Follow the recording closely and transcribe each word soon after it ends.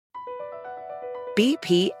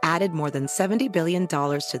BP added more than $70 billion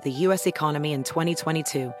to the U.S. economy in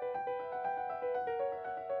 2022.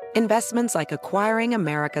 Investments like acquiring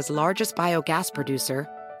America's largest biogas producer,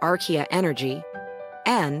 Archaea Energy,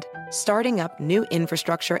 and starting up new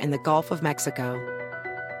infrastructure in the Gulf of Mexico.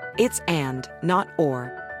 It's and, not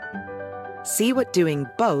or. See what doing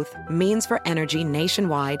both means for energy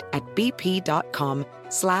nationwide at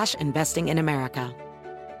bp.com/investing in America.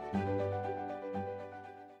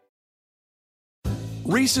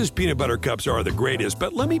 Reese's peanut butter cups are the greatest,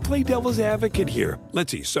 but let me play devil's advocate here.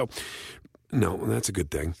 Let's see. So, no, that's a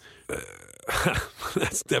good thing.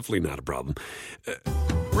 That's definitely not a problem.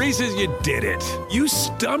 Reese's, you did it. You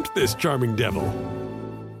stumped this charming devil.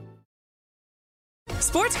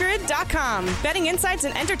 SportsGrid.com. Betting insights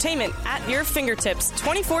and entertainment at your fingertips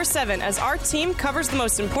 24/7 as our team covers the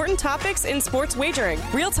most important topics in sports wagering.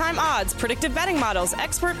 Real-time odds, predictive betting models,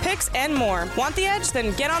 expert picks, and more. Want the edge?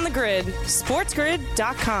 Then get on the grid.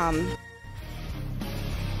 SportsGrid.com.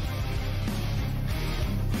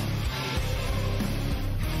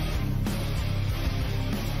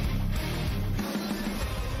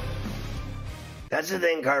 That's the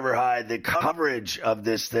thing, Carver Hyde. The coverage of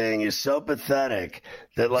this thing is so pathetic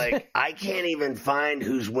that, like, I can't even find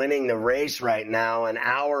who's winning the race right now an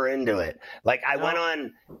hour into it. Like, I went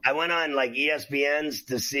on like ESPN's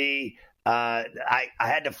to see. I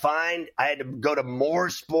had to go to more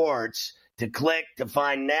sports to click to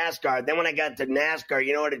find NASCAR. Then when I got to NASCAR,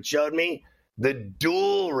 you know what it showed me? The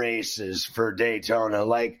dual races for Daytona.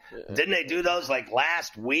 Like, didn't they do those like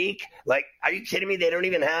last week? Like, are you kidding me? They don't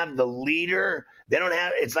even have the leader. They don't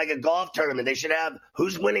have, it's like a golf tournament. They should have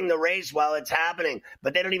who's winning the race while it's happening,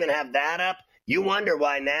 but they don't even have that up. You wonder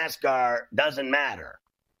why NASCAR doesn't matter.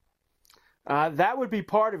 That would be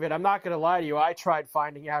part of it. I'm not going to lie to you. I tried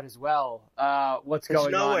finding out as well what's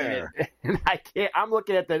going on. And I can't. I'm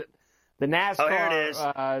looking at the NASCAR here it is.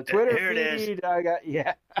 Twitter here feed. It is.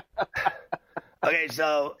 Okay,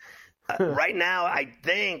 so right now I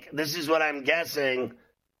think this is what I'm guessing.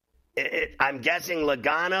 I'm guessing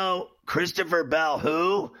Logano, Christopher Bell,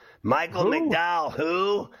 who? Michael McDowell,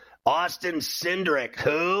 who? Austin Cindric,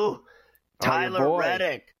 who? Tyler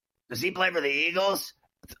Reddick. Does he play for the Eagles?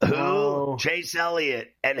 Who? No. Chase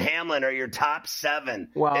Elliott and Hamlin are your top 7.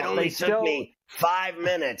 Well, it only took me 5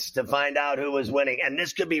 minutes to find out who was winning, and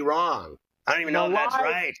this could be wrong. I don't even know if that's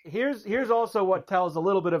right. Here's also what tells a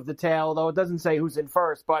little bit of the tale, though it doesn't say who's in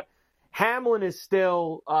first, but Hamlin is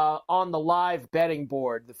still on the live betting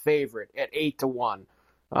board, the favorite, at 8-1,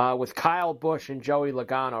 with Kyle Busch and Joey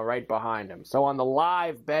Logano right behind him. So on the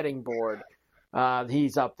live betting board,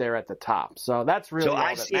 he's up there at the top. So that's really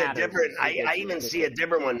I see a different. I even see a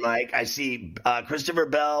different one, Mike. I see Christopher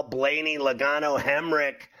Bell, Blaney, Logano,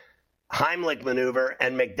 Heimlich maneuver,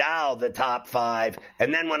 and McDowell, the top 5.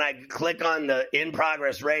 And then when I click on the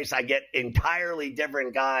in-progress race, I get entirely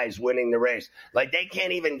different guys winning the race. Like, they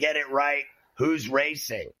can't even get it right who's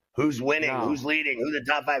racing, who's winning, who's leading, who the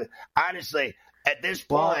top 5. Honestly, at this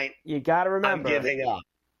point, you got to remember, I'm giving up.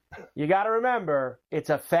 You got to remember, it's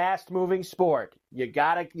a fast-moving sport. You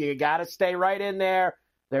gotta stay right in there.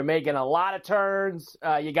 They're making a lot of turns.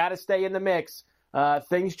 You got to stay in the mix.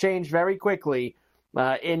 Things change very quickly.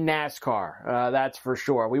 In NASCAR, that's for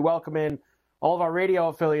sure. We welcome in all of our radio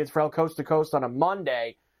affiliates for Coast to Coast on a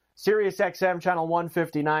Monday, Sirius XM Channel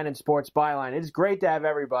 159 and Sports Byline. It's great to have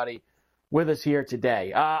everybody with us here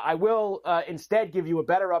today. I will instead give you a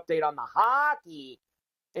better update on the hockey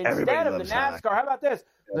instead of the NASCAR. Hockey. How about this?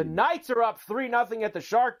 The Knights are up 3-0 at the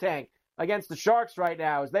Shark Tank against the Sharks right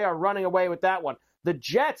now as they are running away with that one. The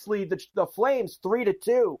Jets lead the Flames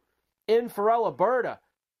 3-2 in Ferrall, Alberta.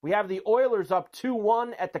 We have the Oilers up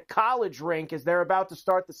 2-1 at the College rink as they're about to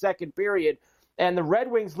start the second period. And the Red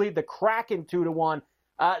Wings lead the Kraken 2-1.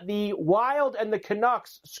 The Wild and the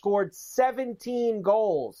Canucks scored 17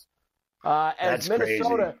 goals as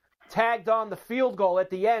Minnesota tagged on the field goal at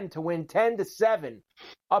the end to win 10-7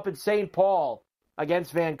 up in St. Paul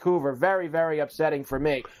against Vancouver. Very, very upsetting for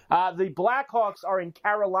me. The Blackhawks are in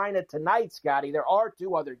Carolina tonight, Scotty. There are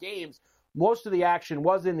 2 other games. Most of the action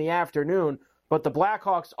was in the afternoon. But the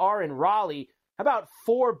Blackhawks are in Raleigh. How about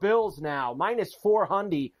 4 Bills now?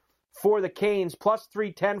 -400 for the Canes,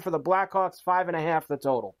 +310 for the Blackhawks, 5.5 the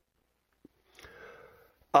total.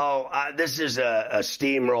 This is a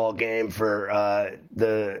steamroll game for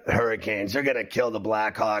the Hurricanes. They're going to kill the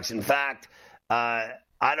Blackhawks. In fact, I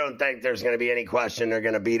don't think there's going to be any question they're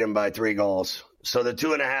going to beat them by 3 goals. So the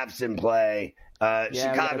 2.5's in play.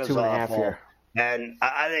 Chicago's awful. Here. And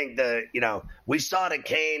I think we saw the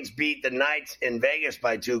Canes beat the Knights in Vegas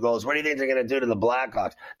by 2 goals. What do you think they're going to do to the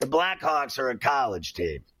Blackhawks? The Blackhawks are a college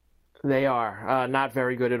team. They are not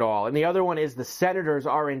very good at all. And the other one is the Senators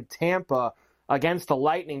are in Tampa against the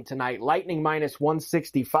Lightning tonight. Lightning minus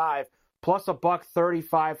 165, plus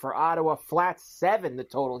 $1.35 for Ottawa. Flat 7 the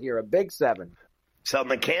total here, a big 7. So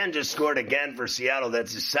McCann just scored again for Seattle.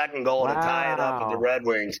 That's his second goal to tie it up with the Red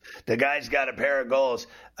Wings. The guy's got a pair of goals.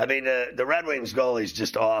 I mean, the Red Wings goalie's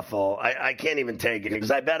just awful. I can't even take it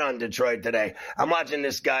because I bet on Detroit today. I'm watching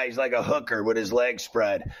this guy. He's like a hooker with his legs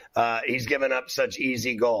spread. He's given up such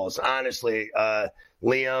easy goals. Honestly,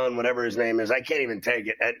 Leon, whatever his name is, I can't even take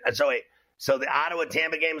it. And so the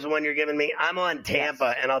Ottawa-Tampa game is the one you're giving me? I'm on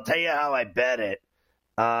Tampa, yes. And I'll tell you how I bet it.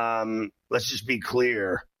 Let's just be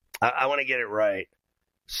clear. I want to get it right.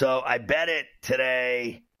 So I bet it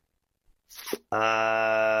today.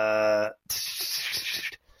 I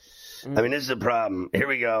mean, this is a problem. Here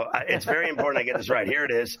we go. It's very important I get this right. Here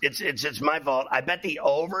it is. It's my fault. I bet the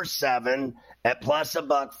over 7 at plus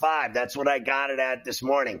 $1.05. That's what I got it at this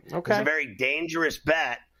morning. Okay. It's a very dangerous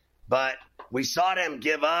bet, but we saw them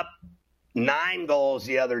give up 9 goals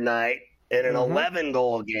the other night in an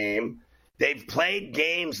 11-goal game. They've played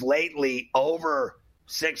games lately over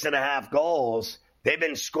 6.5 goals. They've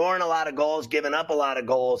been scoring a lot of goals, giving up a lot of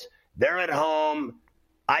goals. They're at home.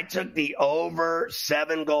 I took the over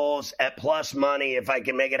 7 goals at plus money if I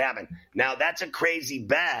can make it happen. Now, that's a crazy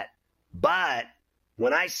bet, but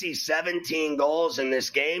when I see 17 goals in this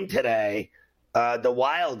game today, the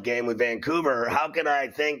Wild game with Vancouver, how can I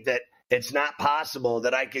think that it's not possible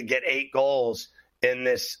that I could get 8 goals in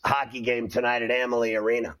this hockey game tonight at Amalie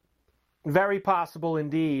Arena? Very possible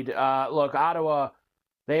indeed. Look, Ottawa,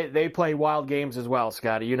 they play wild games as well,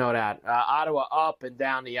 Scotty. You know that. Ottawa up and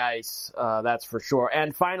down the ice, that's for sure.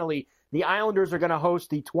 And finally, the Islanders are going to host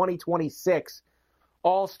the 2026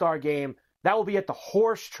 All-Star Game. That will be at the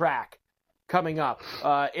Horse Track coming up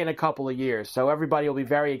in a couple of years. So everybody will be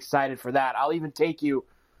very excited for that. I'll even take you.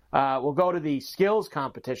 We'll go to the skills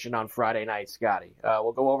competition on Friday night, Scotty.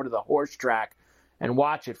 We'll go over to the Horse Track and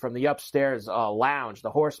watch it from the upstairs lounge,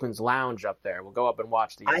 the Horseman's Lounge up there. We'll go up and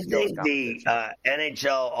watch the I think the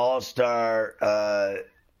NHL All-Star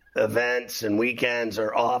events and weekends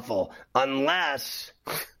are awful unless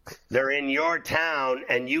they're in your town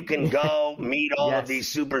and you can go meet all of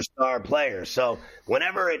these superstar players. So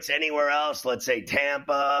whenever it's anywhere else, let's say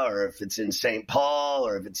Tampa, or if it's in St. Paul,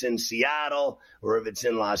 or if it's in Seattle, or if it's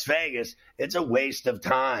in Las Vegas, it's a waste of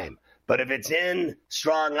time. But if it's in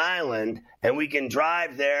Strong Island and we can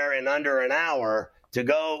drive there in under an hour to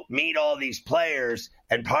go meet all these players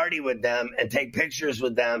and party with them and take pictures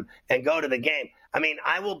with them and go to the game, I mean,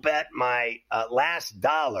 I will bet my last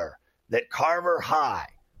dollar that Carver High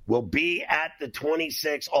will be at the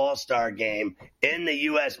 26 All-Star game in the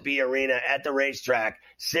USB Arena at the racetrack,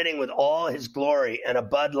 sitting with all his glory and a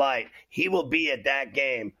Bud Light. He will be at that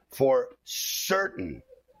game for certain.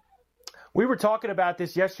 We were talking about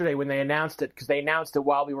this yesterday when they announced it, because they announced it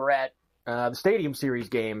while we were at the Stadium Series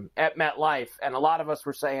game at MetLife, and a lot of us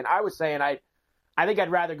were saying, I was saying, I think I'd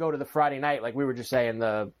rather go to the Friday night, like we were just saying,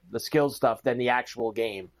 the skills stuff, than the actual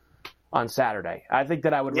game on Saturday. I think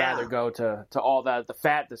that I would rather go to all the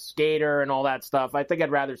skater and all that stuff. I think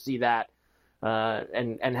I'd rather see that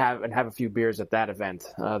and have a few beers at that event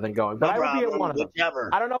than going. But I would be at one of them.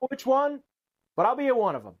 I don't know which one, but I'll be at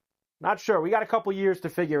one of them. Not sure. We got a couple years to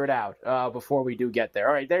figure it out before we do get there.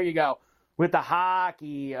 All right, there you go. With the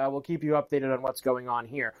hockey, we'll keep you updated on what's going on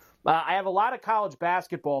here. I have a lot of college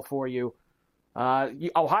basketball for you.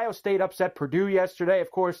 Ohio State upset Purdue yesterday. Of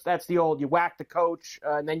course, that's the old, you whack the coach,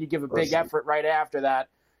 and then you give a big effort right after that.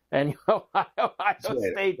 And Ohio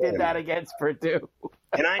State did that against Purdue.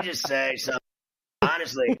 Can I just say something?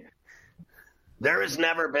 Honestly, there has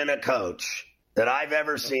never been a coach that I've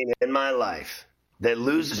ever seen in my life that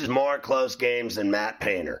loses more close games than Matt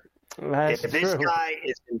Painter. If this guy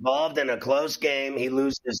is involved in a close game, he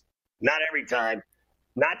loses not every time,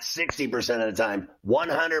 not 60% of the time,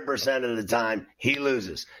 100% of the time, he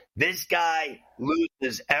loses. This guy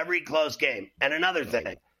loses every close game. And another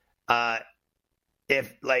thing,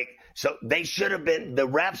 so they should have been, the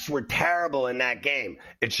refs were terrible in that game.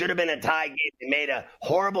 It should have been a tie game. They made a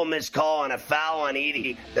horrible missed call on a foul on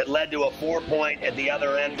Edey that led to a 4-point at the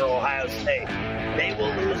other end for Ohio State. They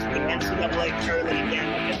will lose the NCAA tournament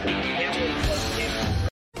again because they can't win close games.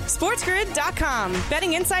 SportsGrid.com.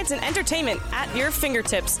 Betting insights and entertainment at your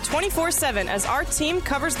fingertips 24/7 as our team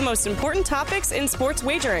covers the most important topics in sports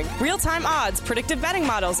wagering. Real-time odds, predictive betting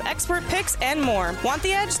models, expert picks, and more. Want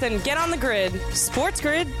the edge? Then get on the grid.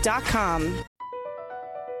 SportsGrid.com.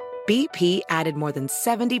 BP added more than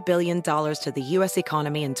 $70 billion to the U.S.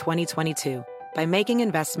 economy in 2022 by making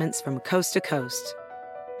investments from coast to coast.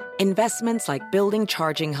 investments like building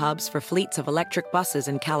charging hubs for fleets of electric buses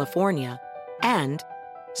in California, and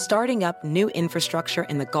starting up new infrastructure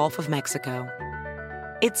in the Gulf of Mexico.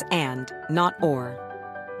 It's and, not or.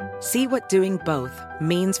 See what doing both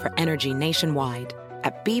means for energy nationwide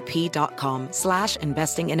at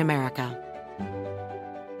bp.com/investing in America.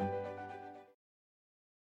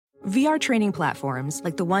 VR training platforms,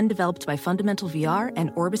 like the one developed by Fundamental VR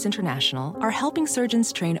and Orbis International, are helping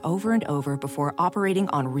surgeons train over and over before operating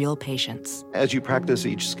on real patients. As you practice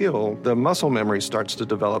each skill, the muscle memory starts to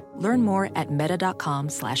develop. Learn more at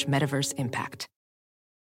meta.com/metaverse impact.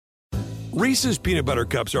 Reese's peanut butter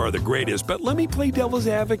cups are the greatest, but let me play devil's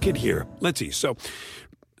advocate here. Let's see. So,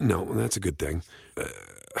 no, that's a good thing.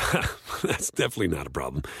 That's definitely not a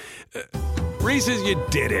problem. Reese's, you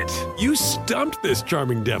did it. You stumped this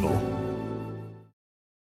charming devil.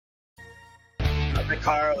 Rick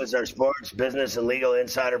Horrow is our sports, business, and legal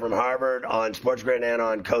insider from Harvard on Sports Grid and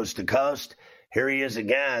on Coast to Coast. Here he is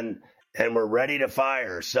again, and we're ready to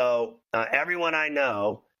fire. So everyone I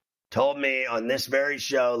know told me on this very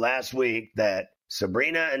show last week that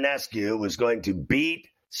Sabrina Ionescu was going to beat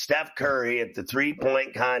Steph Curry at the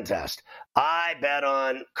three-point contest. I bet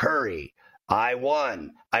on Curry. I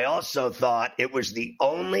won. I also thought it was the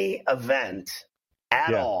only event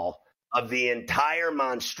at all of the entire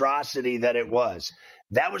monstrosity that it was.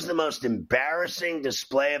 That was the most embarrassing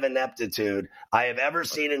display of ineptitude I have ever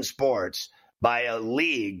seen in sports by a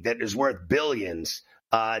league that is worth billions.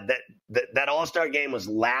 That All-Star game was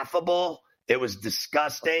laughable. It was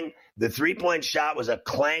disgusting. The three-point shot was a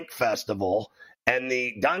clank festival. And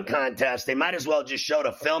the dunk contest, they might as well just showed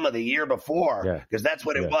a film of the year before because that's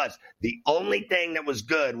what it was. The only thing that was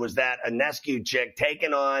good was that Ionescu chick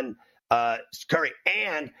taking on Curry.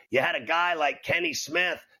 And you had a guy like Kenny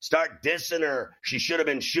Smith start dissing her. She should have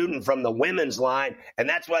been shooting from the women's line. And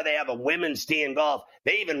that's why they have a women's tee in golf.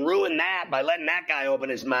 They even ruined that by letting that guy open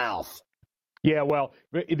his mouth. Yeah, well,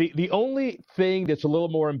 the only thing that's a little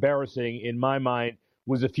more embarrassing in my mind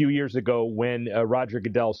was a few years ago when Roger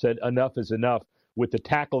Goodell said enough is enough with the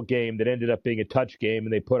tackle game that ended up being a touch game,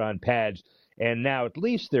 and they put on pads. And now at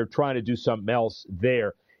least they're trying to do something else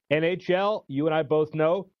there. NHL, you and I both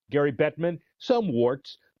know, Gary Bettman, some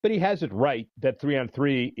warts, but he has it right that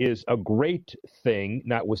 3-on-3 is a great thing,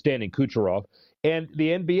 notwithstanding Kucherov. And the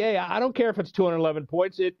NBA, I don't care if it's 211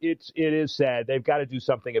 points. It is sad. They've got to do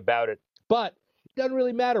something about it. But it doesn't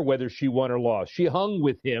really matter whether she won or lost. She hung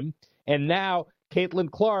with him, and now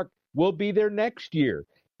Caitlin Clark will be there next year.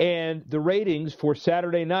 And the ratings for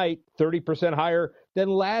Saturday night, 30% higher than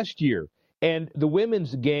last year. And the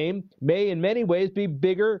women's game may in many ways be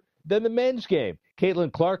bigger than the men's game.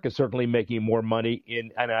 Caitlin Clark is certainly making more money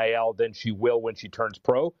in NIL than she will when she turns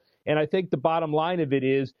pro. And I think the bottom line of it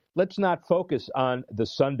is, let's not focus on the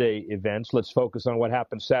Sunday events. Let's focus on what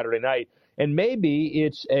happens Saturday night. And maybe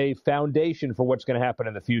it's a foundation for what's going to happen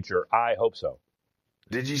in the future. I hope so.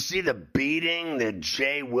 Did you see the beating that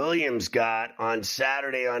Jay Williams got on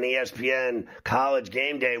Saturday on ESPN College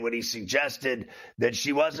Game Day when he suggested that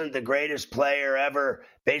she wasn't the greatest player ever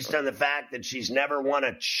based on the fact that she's never won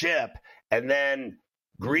a chip? And then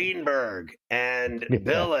Greenberg and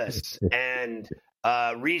Billis and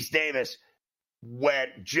Reese Davis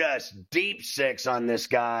went just deep six on this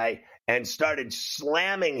guy and started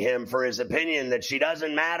slamming him for his opinion that she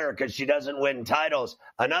doesn't matter because she doesn't win titles.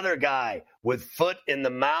 Another guy with foot in the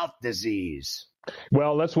mouth disease.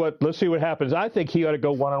 Well, let's see what happens. I think he ought to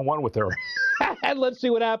go one-on-one with her. And let's see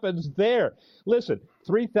what happens there. Listen,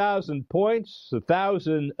 3,000 points,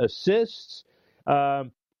 1,000 assists.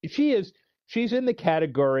 She's in the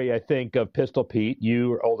category, I think, of Pistol Pete.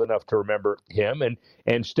 You are old enough to remember him.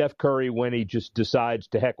 And Steph Curry, when he just decides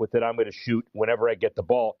to heck with it, I'm going to shoot whenever I get the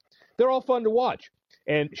ball. They're all fun to watch.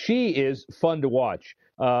 And she is fun to watch,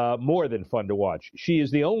 more than fun to watch. She is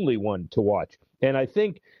the only one to watch. And I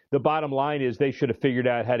think the bottom line is they should have figured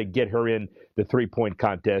out how to get her in the three-point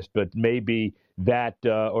contest, but maybe that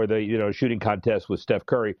or the shooting contest with Steph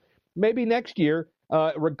Curry. Maybe next year,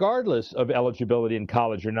 regardless of eligibility in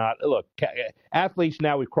college or not. Look, athletes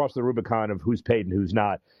now, we've crossed the Rubicon of who's paid and who's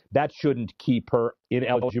not. That shouldn't keep her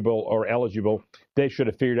ineligible or eligible. They should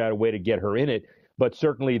have figured out a way to get her in it, but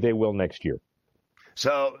certainly they will next year.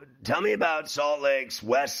 So tell me about Salt Lake's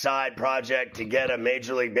West Side project to get a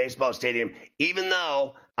Major League Baseball stadium, even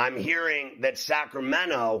though I'm hearing that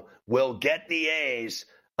Sacramento will get the A's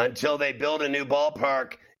until they build a new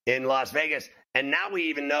ballpark in Las Vegas. And now we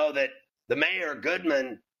even know that the mayor,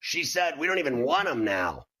 Goodman, she said, we don't even want them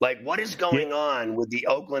now. Like, what is going on with the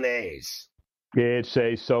Oakland A's? It's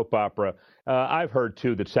a soap opera. I've heard,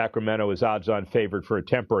 too, that Sacramento is odds-on favorite for a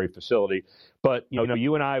temporary facility. But,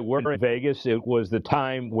 you and I were in Vegas. It was the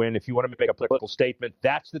time when, if you want to make a political statement,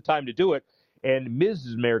 that's the time to do it. And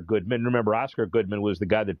Mrs. Mayor Goodman, remember, Oscar Goodman was the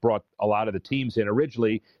guy that brought a lot of the teams in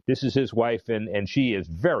originally. This is his wife, and she is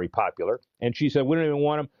very popular. And she said, we don't even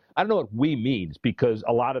want him. I don't know what we means, because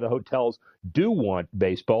a lot of the hotels do want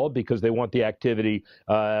baseball because they want the activity,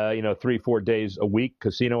 3-4 days a week.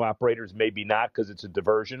 Casino operators, maybe not, because it's a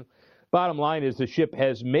diversion. Bottom line is the ship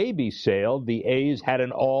has maybe sailed. The A's had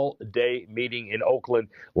an all-day meeting in Oakland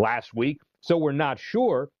last week, so we're not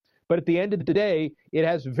sure. But at the end of the day, it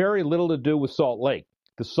has very little to do with Salt Lake.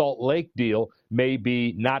 The Salt Lake deal may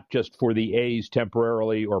be not just for the A's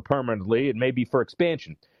temporarily or permanently. It may be for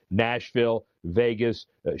expansion. Nashville, Vegas,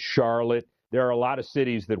 Charlotte. There are a lot of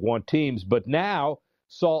cities that want teams. But now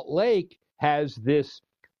Salt Lake has this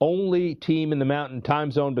only team in the Mountain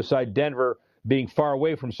Time Zone beside Denver being far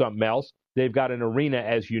away from something else. They've got an arena,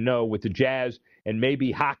 as you know, with the Jazz and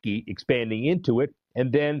maybe hockey expanding into it.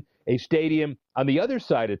 And then a stadium on the other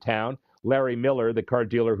side of town. Larry Miller, the car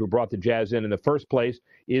dealer who brought the Jazz in the first place,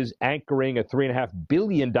 is anchoring a $3.5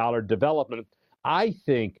 billion development. I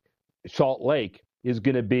think Salt Lake is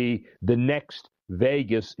going to be the next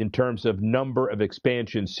Vegas in terms of number of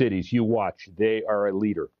expansion cities. You watch. They are a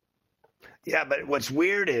leader. Yeah, but what's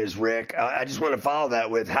weird is, Rick, I just want to follow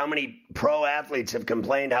that with how many pro athletes have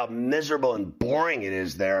complained how miserable and boring it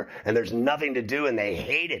is there, and there's nothing to do, and they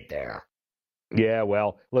hate it there. Yeah,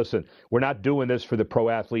 well, listen, we're not doing this for the pro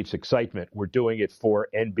athletes' excitement. We're doing it for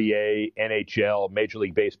NBA, NHL, Major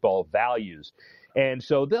League Baseball values. And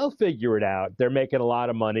so they'll figure it out. They're making a lot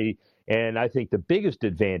of money. And I think the biggest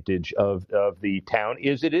advantage of the town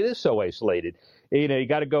is that it is so isolated. You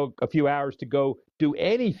got to go a few hours to go do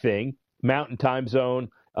anything. Mountain Time Zone,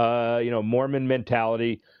 Mormon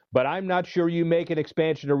mentality. But I'm not sure you make an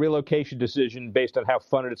expansion or relocation decision based on how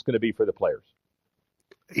fun it's going to be for the players.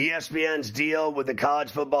 ESPN's deal with the college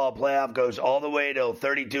football playoff goes all the way till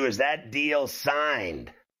 32. Is that deal signed?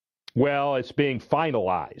 Well, it's being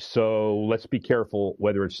finalized. So let's be careful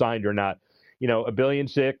whether it's signed or not. $1.6 billion,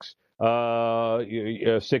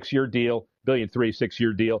 6-year deal, $1.3 billion,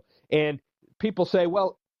 6-year deal. And people say,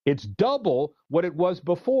 well, it's double what it was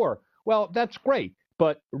before. Well, that's great.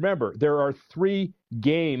 But remember, there are 3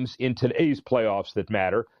 games in today's playoffs that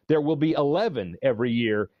matter. There will be 11 every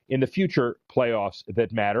year in the future playoffs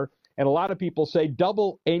that matter. And a lot of people say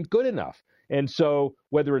double ain't good enough. And so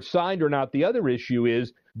whether it's signed or not, the other issue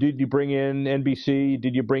is, did you bring in NBC?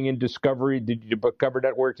 Did you bring in Discovery? Did you cover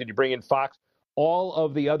networks? Did you bring in Fox? All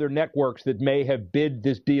of the other networks that may have bid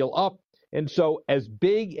this deal up. And so as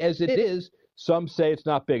big as it is, some say it's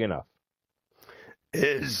not big enough.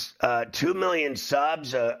 Is 2 million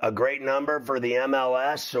subs a great number for the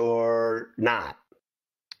MLS or not?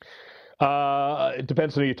 It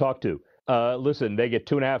depends on who you talk to. Listen, they get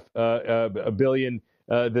 $2.5 billion.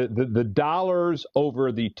 The dollars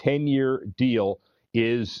over the 10-year deal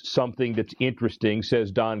is something that's interesting,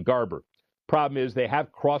 says Don Garber. Problem is they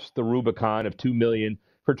have crossed the Rubicon of 2 million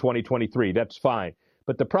for 2023. That's fine.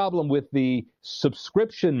 But the problem with the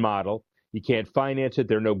subscription model, you can't finance it.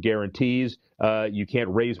 There are no guarantees. You can't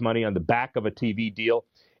raise money on the back of a TV deal.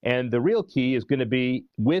 And the real key is going to be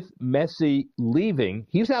with Messi leaving.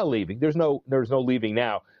 He's now leaving. There's no leaving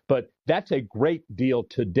now. But that's a great deal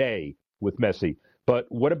today with Messi. But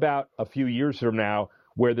what about a few years from now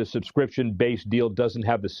where the subscription-based deal doesn't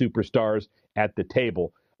have the superstars at the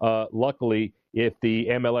table? Luckily, if the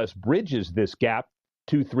MLS bridges this gap,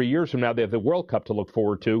 2-3 years from now, they have the World Cup to look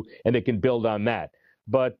forward to, and they can build on that.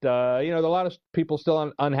 But, there are a lot of people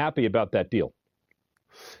still unhappy about that deal.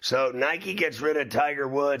 So Nike gets rid of Tiger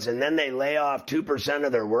Woods, and then they lay off 2%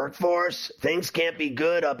 of their workforce? Things can't be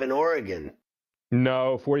good up in Oregon.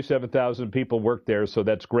 No, 47,000 people work there, so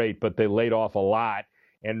that's great, but they laid off a lot.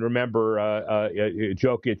 And remember,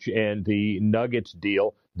 Jokic and the Nuggets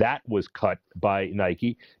deal, that was cut by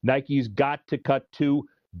Nike. Nike's got to cut $2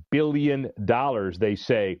 billion, they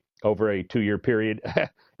say, over a 2-year period.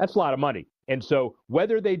 That's a lot of money. And so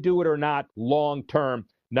whether they do it or not long term,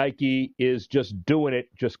 Nike is just doing it,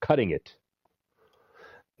 just cutting it.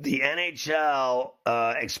 The NHL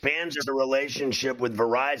expands the relationship with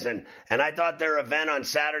Verizon, and I thought their event on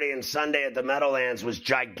Saturday and Sunday at the Meadowlands was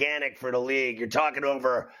gigantic for the league. You're talking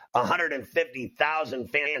over 150,000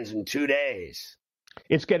 fans in 2 days.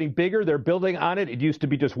 It's getting bigger. They're building on it. It used to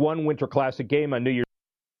be just one Winter Classic game on New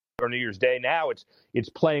Year's Day. Now it's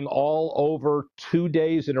playing all over 2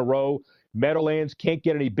 days in a row. Meadowlands can't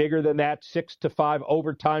get any bigger than that. 6-5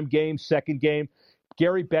 overtime game, second game.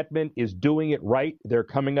 Gary Bettman is doing it right. They're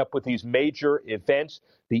coming up with these major events,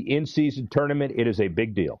 the in-season tournament. It is a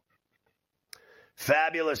big deal.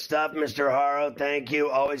 Fabulous stuff, Mr. Horrow. Thank you.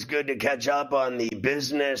 Always good to catch up on the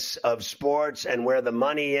business of sports and where the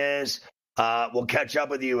money is. We'll catch up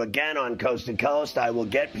with you again on Coast to Coast. I will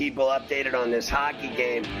get people updated on this hockey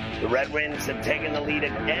game. The Red Wings have taken the lead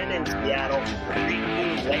again in Seattle.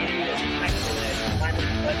 3-2 late in the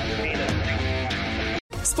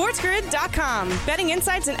SportsGrid.com. Betting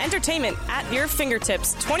insights and entertainment at your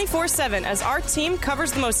fingertips 24/7 as our team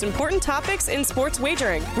covers the most important topics in sports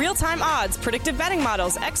wagering. Real-time odds, predictive betting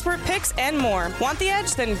models, expert picks, and more. Want the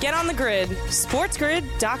edge? Then get on the grid.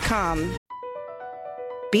 SportsGrid.com.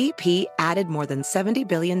 BP added more than $70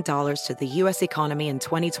 billion to the U.S. economy in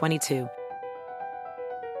 2022.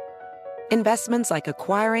 Investments like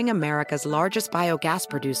acquiring America's largest biogas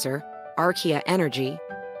producer, Archaea Energy,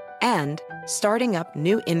 and starting up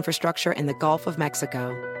new infrastructure in the Gulf of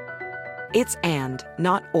Mexico. It's and,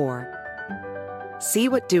 not or. See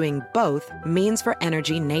what doing both means for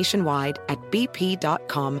energy nationwide at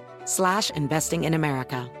bp.com/investing in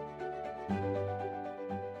America.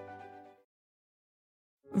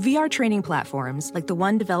 VR training platforms, like the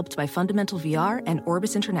one developed by Fundamental VR and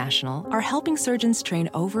Orbis International, are helping surgeons train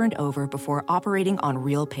over and over before operating on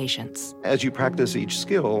real patients. As you practice each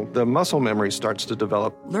skill, the muscle memory starts to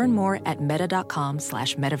develop. Learn more at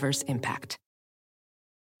meta.com/metaverse impact.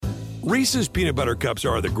 Reese's peanut butter cups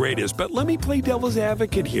are the greatest, but let me play devil's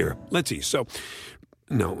advocate here. Let's see. So,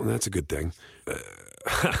 no, that's a good thing.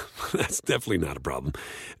 That's definitely not a problem.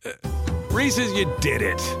 Reese's, you did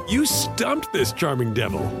it. You stumped this charming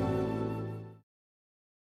devil.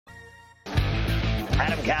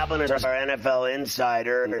 Adam Caplan is our NFL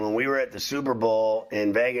insider. And when we were at the Super Bowl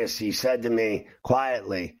in Vegas, he said to me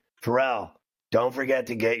quietly, Ferrall, don't forget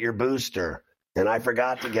to get your booster. And I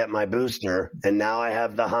forgot to get my booster, and now I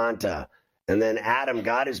have the Hanta. And then Adam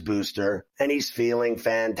got his booster, and he's feeling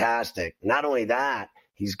fantastic. Not only that,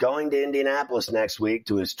 he's going to Indianapolis next week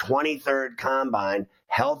to his 23rd combine,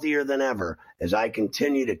 healthier than ever, as I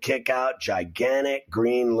continue to kick out gigantic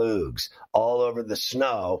green lugs all over the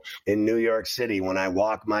snow in New York City when I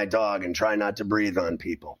walk my dog and try not to breathe on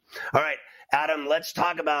people. All right, Adam, let's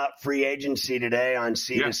talk about free agency today on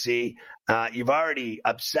C2C. You've already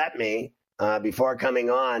upset me before coming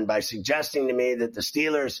on by suggesting to me that the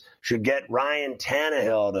Steelers should get Ryan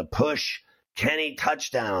Tannehill to push Kenny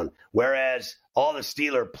touchdown, whereas all the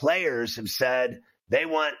Steeler players have said they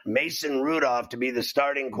want Mason Rudolph to be the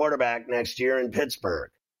starting quarterback next year in Pittsburgh.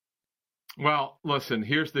 Well, listen,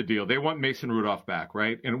 here's the deal. They want Mason Rudolph back,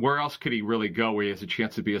 right? And where else could he really go where he has a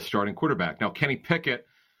chance to be a starting quarterback? Now, Kenny Pickett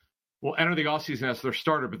will enter the offseason as their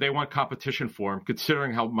starter, but they want competition for him,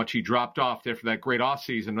 considering how much he dropped off after that great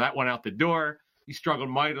offseason. That went out the door. He struggled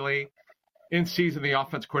mightily. In season, the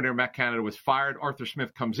offense coordinator, Matt Canada, was fired. Arthur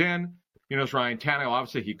Smith comes in. He knows Ryan Tannehill.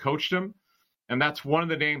 Obviously, he coached him. And that's one of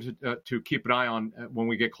the names to keep an eye on when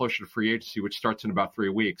we get closer to free agency, which starts in about 3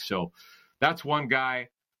 weeks. So that's one guy.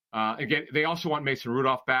 Again, they also want Mason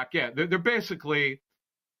Rudolph back. Yeah, they're going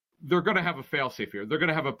to have a fail-safe here. They're going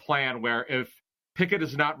to have a plan where if Pickett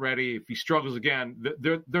is not ready, if he struggles again,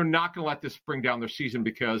 they're not going to let this bring down their season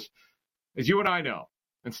because, as you and I know,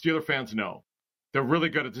 and Steeler fans know, they're really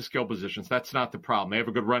good at the skill positions. That's not the problem. They have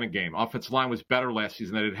a good running game. Offensive line was better last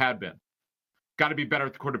season than it had been. Got to be better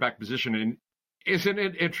at the quarterback position. And isn't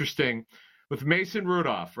it interesting with Mason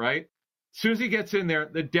Rudolph, right? As soon as he gets in there,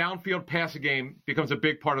 the downfield passing game becomes a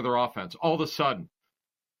big part of their offense all of a sudden.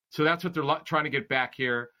 So that's what they're trying to get back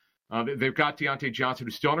here. They've got Deontay Johnson,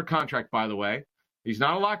 who's still under contract, by the way. He's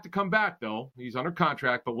not allowed to come back, though. He's under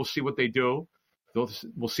contract, but we'll see what they do.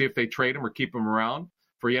 We'll see if they trade him or keep him around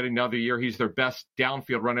for yet another year. He's their best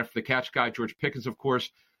downfield run after the catch guy. George Pickens, of course.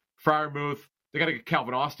 Freiermuth. They got to get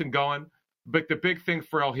Calvin Austin going. But the big thing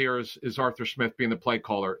for Ferrall here is Arthur Smith being the play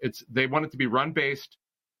caller. They want it to be run-based.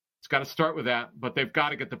 It's got to start with that, but they've got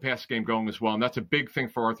to get the pass game going as well, and that's a big thing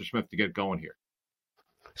for Arthur Smith to get going here.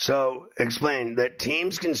 So explain that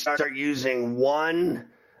teams can start using one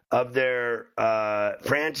of their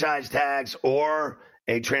franchise tags or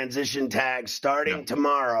a transition tag starting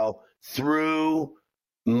tomorrow through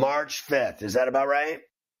March 5th. Is that about right?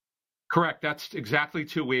 Correct. That's exactly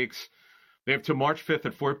 2 weeks. They have to March 5th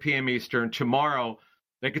at 4 p.m. Eastern. Tomorrow,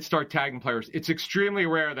 they could start tagging players. It's extremely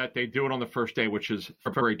rare that they do it on the first day, which is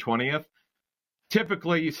February 20th.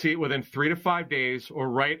 Typically, you see it within 3 to 5 days or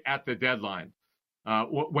right at the deadline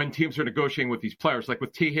when teams are negotiating with these players. Like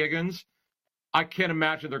with T. Higgins, I can't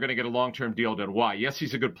imagine they're going to get a long-term deal done. Why? Yes,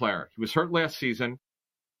 he's a good player. He was hurt last season,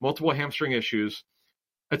 multiple hamstring issues.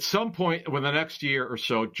 At some point within the next year or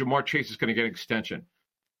so, Jamar Chase is going to get an extension.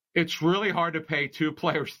 It's really hard to pay two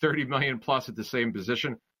players $30 million plus at the same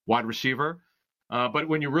position, wide receiver. But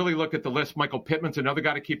when you really look at the list, Michael Pittman's another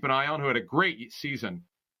guy to keep an eye on, who had a great season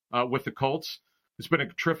with the Colts. It's been a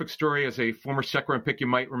terrific story as a former second-round pick. You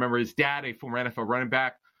might remember his dad, a former NFL running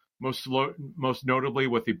back, most notably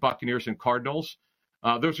with the Buccaneers and Cardinals.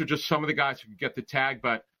 Those are just some of the guys who can get the tag,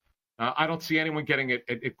 but I don't see anyone getting it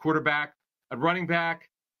at quarterback. At running back,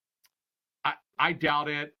 I doubt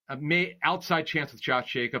it. Outside chance with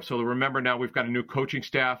Josh Jacobs. So remember now we've got a new coaching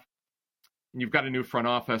staff, and you've got a new front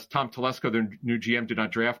office. Tom Telesco, their new GM, did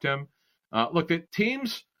not draft him. Look, the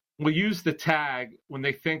teams will use the tag when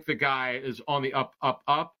they think the guy is on the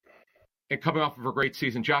up, and coming off of a great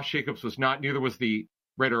season. Josh Jacobs was not. Neither was the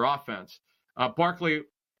Raider offense. Barkley,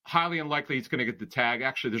 highly unlikely he's going to get the tag.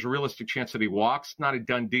 Actually, there's a realistic chance that he walks. Not a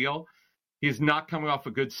done deal. He's not coming off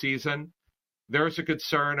a good season. There is a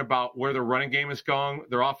concern about where the running game is going.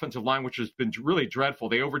 Their offensive line, which has been really dreadful.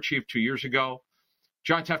 They overachieved 2 years ago.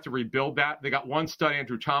 Giants have to rebuild that. They got one stud,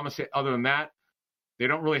 Andrew Thomas. Other than that, they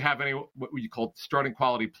don't really have any what you call starting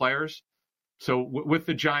quality players. So with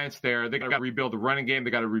the Giants there, they got to rebuild the running game.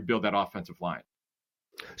 They got to rebuild that offensive line.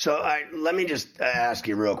 So let me just ask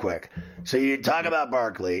you real quick. So you talk about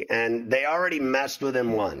Barkley, and they already messed with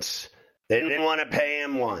him once. They didn't want to pay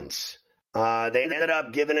him once. They ended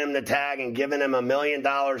up giving him the tag and giving him $1 million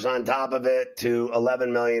on top of it to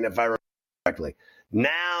 $11 million, if I remember correctly.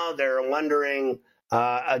 Now they're wondering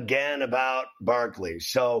again about Barkley.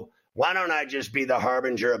 So why don't I just be the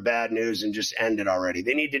harbinger of bad news and just end it already?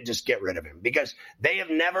 They need to just get rid of him because they have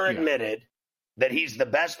never admitted that he's the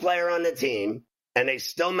best player on the team, and they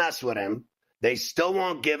still mess with him. They still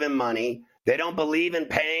won't give him money. They don't believe in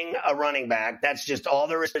paying a running back. That's just all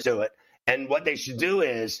there is to it. And what they should do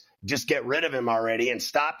is just get rid of him already and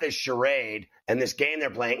stop this charade and this game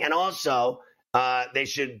they're playing. And also, they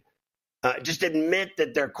should just admit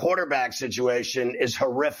that their quarterback situation is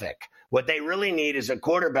horrific. What they really need is a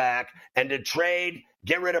quarterback, and to trade,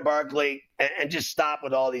 get rid of Barkley, and just stop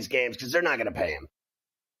with all these games because they're not going to pay him.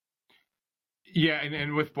 Yeah,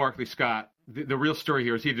 and with Barkley, Scott, the real story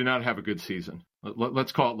here is he did not have a good season.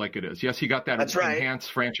 Let's call it like it is. Yes, he got that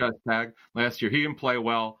enhanced franchise tag last year. He didn't play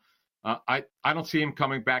well. I don't see him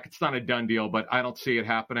coming back. It's not a done deal, but I don't see it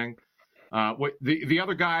happening. The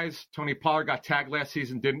other guys, Tony Pollard got tagged last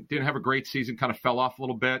season, didn't have a great season, kind of fell off a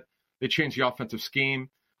little bit. They changed the offensive scheme.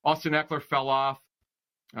 Austin Eckler fell off.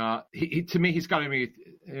 To me, he's got to be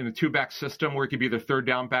in a two-back system where he could be their third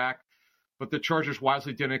down back. But the Chargers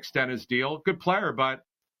wisely didn't extend his deal. Good player, but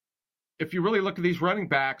if you really look at these running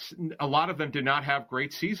backs, a lot of them did not have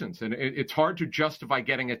great seasons. And it's hard to justify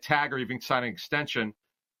getting a tag or even signing an extension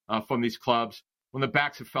from these clubs when the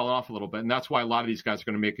backs have fallen off a little bit. And that's why a lot of these guys are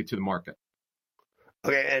going to make it to the market.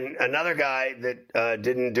 Okay, and another guy that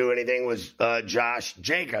didn't do anything was Josh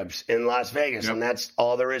Jacobs in Las Vegas, and that's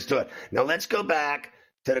all there is to it. Now let's go back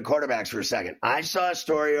to the quarterbacks for a second. I saw a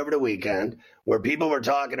story over the weekend where people were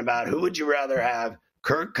talking about who would you rather have,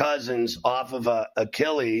 Kirk Cousins off of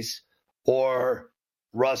Achilles or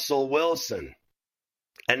Russell Wilson?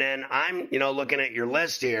 And then I'm, looking at your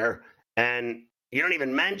list here, and you don't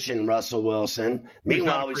even mention Russell Wilson.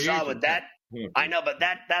 Meanwhile, we saw with that. I know, but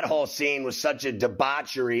that whole scene was such a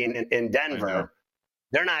debauchery in Denver.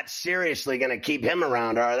 They're not seriously going to keep him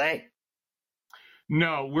around, are they?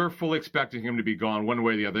 No, we're fully expecting him to be gone one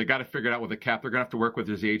way or the other. They got to figure it out with the cap. They're going to have to work with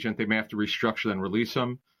his agent. They may have to restructure and release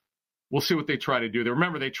him. We'll see what they try to do.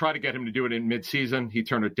 Remember, they tried to get him to do it in midseason. He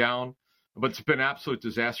turned it down, but it's been an absolute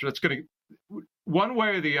disaster. That's going to, one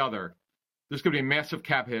way or the other, there's going to be a massive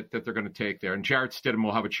cap hit that they're going to take there. And Jarrett Stidham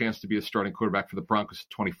will have a chance to be a starting quarterback for the Broncos at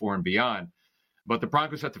 24 and beyond. But the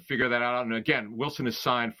Broncos have to figure that out. And again, Wilson is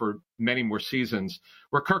signed for many more seasons,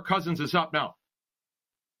 where Kirk Cousins is up now.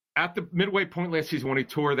 At the midway point last season when he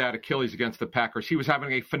tore that Achilles against the Packers, he was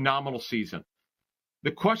having a phenomenal season.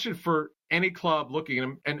 The question for any club looking at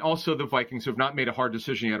him, and also the Vikings who have not made a hard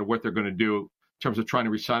decision yet of what they're going to do in terms of trying to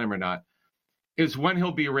re-sign him or not, is when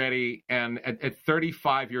he'll be ready. And at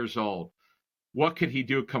 35 years old, what could he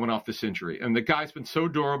do coming off this injury? And the guy's been so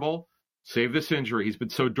durable, save this injury. He's been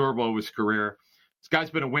so durable over his career. This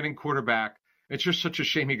guy's been a winning quarterback. It's just such a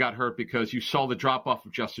shame he got hurt because you saw the drop-off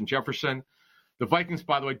of Justin Jefferson. The Vikings,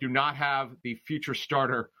 by the way, do not have the future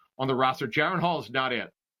starter on the roster. Jaron Hall is not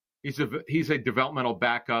it. He's a developmental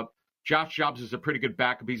backup. Josh Jacobs is a pretty good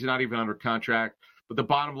backup. He's not even under contract. But the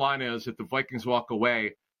bottom line is if the Vikings walk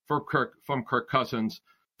away from Kirk Cousins,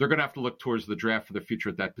 they're going to have to look towards the draft for the future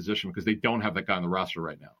at that position because they don't have that guy on the roster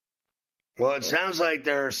right now. Well, it sounds like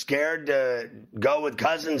they're scared to go with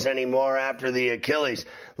Cousins anymore after the Achilles.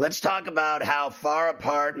 Let's talk about how far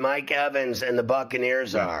apart Mike Evans and the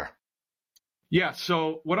Buccaneers are. Yeah,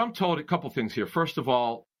 so what I'm told, a couple things here. First of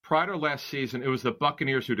all, prior to last season, it was the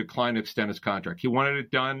Buccaneers who declined to extend his contract. He wanted it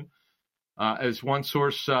done, as one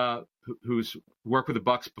source who's worked with the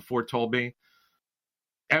Bucs before told me.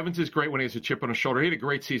 Evans is great when he has a chip on his shoulder. He had a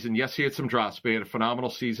great season. Yes, he had some drops, but he had a phenomenal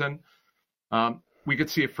season. We could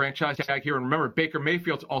see a franchise tag here. And remember, Baker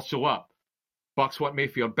Mayfield's also up. Bucs want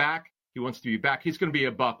Mayfield back. He wants to be back. He's going to be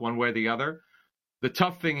a Buck one way or the other. The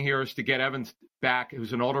tough thing here is to get Evans back,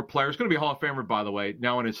 who's an older player. He's going to be a Hall of Famer, by the way,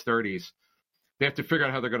 now in his 30s. They have to figure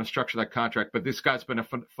out how they're going to structure that contract. But this guy's been a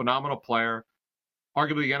phenomenal player,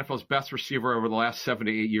 arguably the NFL's best receiver over the last 7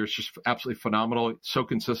 to 8 years, just absolutely phenomenal, so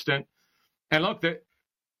consistent. And look,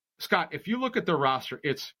 Scott, if you look at the roster,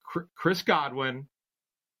 it's Chris Godwin,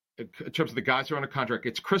 in terms of the guys who are on a contract,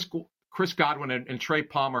 it's Chris Godwin and Trey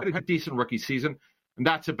Palmer, a decent rookie season, and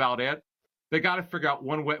that's about it. They got to figure out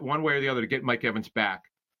one way or the other to get Mike Evans back,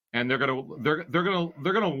 and they're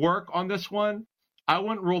gonna work on this one. I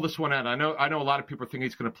wouldn't rule this one out. I know a lot of people think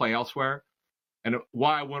he's going to play elsewhere, and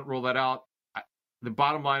why I wouldn't rule that out. The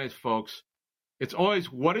bottom line is, folks, it's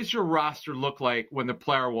always, what does your roster look like when the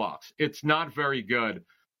player walks? It's not very good,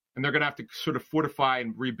 and they're going to have to sort of fortify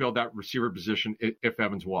and rebuild that receiver position if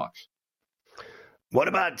Evans walks. What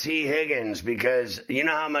about T. Higgins? Because you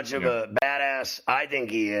know how much of a badass I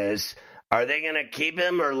think he is. Are they going to keep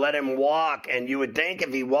him or let him walk? And you would think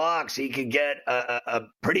if he walks, he could get a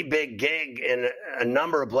pretty big gig in a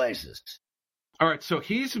number of places. All right, so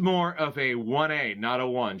he's more of a 1A, not a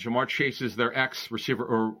 1. Jamar Chase is their ex-receiver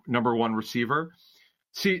or number 1 receiver.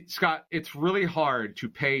 See, Scott, it's really hard to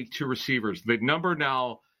pay 2 receivers. The number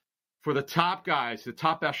now for the top guys, the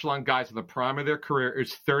top echelon guys at the prime of their career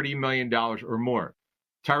is $30 million or more.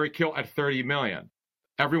 Tyreek Hill at $30 million.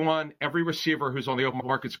 Every receiver who's on the open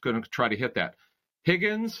market is going to try to hit that.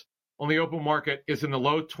 Higgins on the open market is in the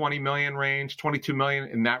low 20 million range, 22 million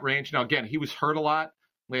in that range. Now, again, he was hurt a lot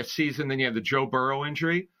last season. Then you have the Joe Burrow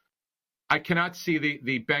injury. I cannot see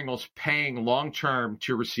the Bengals paying long-term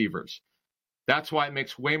to receivers. That's why it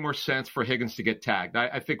makes way more sense for Higgins to get tagged.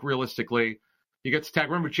 I think realistically, he gets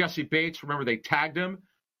tagged. Remember Jesse Bates? Remember they tagged him?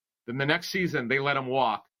 Then the next season, they let him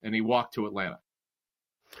walk, and he walked to Atlanta.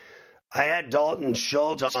 I had Dalton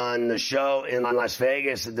Schultz on the show in Las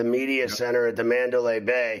Vegas at the Media Center at the Mandalay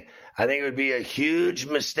Bay. I think it would be a huge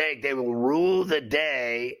mistake. They will rule the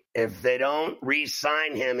day if they don't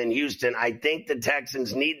re-sign him in Houston. I think the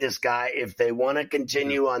Texans need this guy if they want to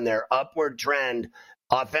continue on their upward trend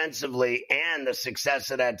offensively and the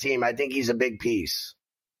success of that team. I think he's a big piece.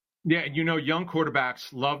 Yeah, young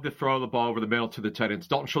quarterbacks love to throw the ball over the middle to the tight ends.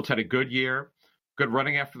 Dalton Schultz had a good year, good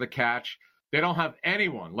running after the catch. They don't have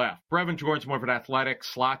anyone left. Brevin Jordan's more of an athletic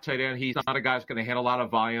slot tight end. He's not a guy who's going to hit a lot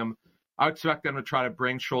of volume. I would expect them to try to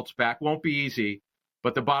bring Schultz back. Won't be easy,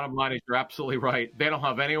 but the bottom line is you're absolutely right. They don't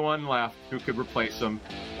have anyone left who could replace him,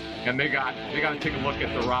 and they got to take a look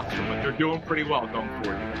at the roster, but they're doing pretty well going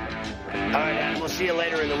forward. All right, Adam, we'll see you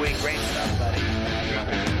later in the week. Great stuff, buddy.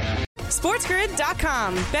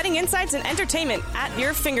 SportsGrid.com. Betting insights and entertainment at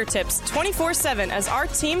your fingertips 24/7 as our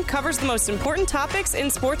team covers the most important topics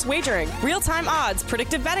in sports wagering. Real-time odds,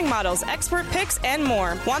 predictive betting models, expert picks, and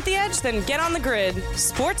more. Want the edge? Then get on the grid.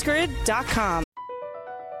 SportsGrid.com.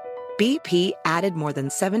 BP added more than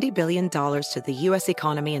 $70 billion to the U.S.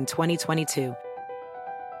 economy in 2022.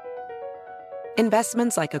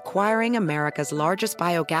 Investments like acquiring America's largest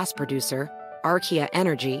biogas producer, Archaea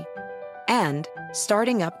Energy, and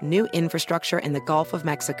starting up new infrastructure in the Gulf of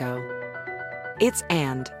Mexico. It's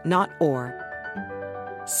and, not or.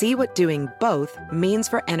 See what doing both means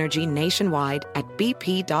for energy nationwide at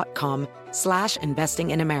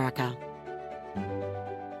bp.com/investing in America.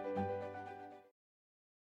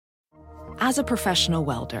 As a professional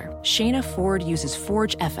welder, Shayna Ford uses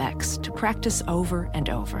Forge FX to practice over and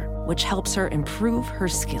over, which helps her improve her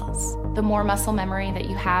skills. The more muscle memory that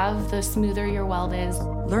you have, the smoother your weld is.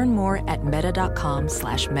 Learn more at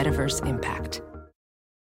meta.com/metaverse impact.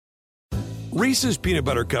 Reese's peanut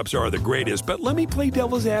butter cups are the greatest, but let me play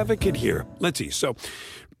devil's advocate here. Let's see. So,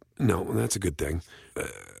 no, that's a good thing.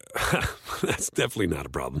 That's definitely not a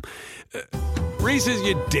problem. Reese's,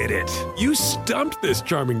 you did it. You stumped this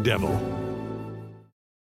charming devil.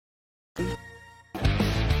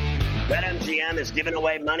 BetMGM is giving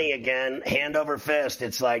away money again, hand over fist.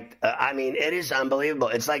 It's like, it is unbelievable.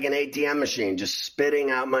 It's like an ATM machine just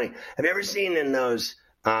spitting out money. Have you ever seen in those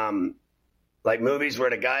movies where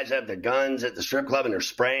the guys have the guns at the strip club and they're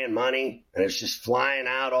spraying money and it's just flying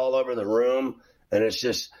out all over the room and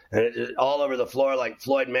it's all over the floor like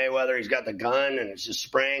Floyd Mayweather? He's got the gun and it's just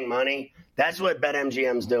spraying money. That's what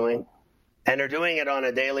BetMGM's doing, and they're doing it on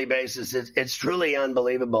a daily basis. It's truly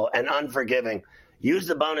unbelievable and unforgiving. Use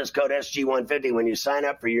the bonus code SG150 when you sign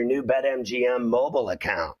up for your new BetMGM mobile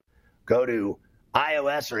account. Go to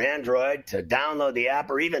iOS or Android to download the app,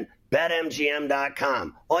 or even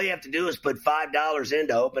BetMGM.com. All you have to do is put $5 in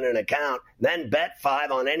to open an account, then bet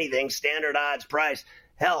 $5 on anything, standard odds price.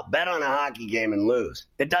 Hell, bet on a hockey game and lose.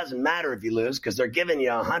 It doesn't matter if you lose because they're giving you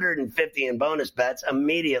 $150 in bonus bets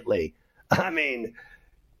immediately. I mean,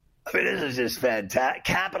 this is just fantastic.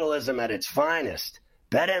 Capitalism at its finest.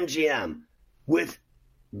 BetMGM with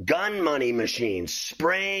gun money machines,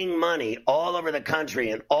 spraying money all over the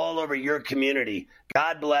country and all over your community.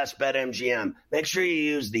 God bless BetMGM. Make sure you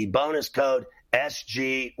use the bonus code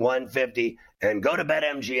SG150 and go to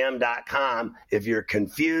BetMGM.com if you're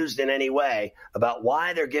confused in any way about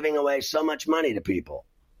why they're giving away so much money to people.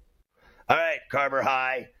 All right, Carver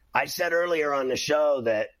High. I said earlier on the show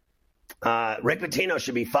that Rick Pitino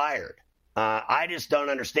should be fired. I just don't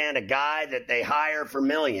understand a guy that they hire for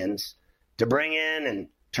millions to bring in and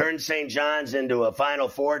turn St. John's into a Final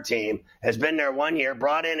Four team, has been there 1 year,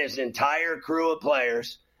 brought in his entire crew of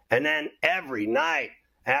players, and then every night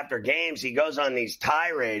after games, he goes on these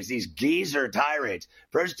tirades, these geezer tirades.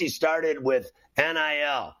 First, he started with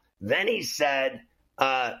NIL. Then he said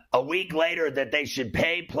a week later that they should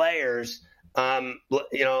pay players,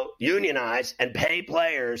 unionize and pay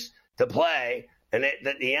players to play. And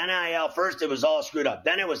the NIL, first it was all screwed up.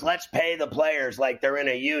 Then it was let's pay the players like they're in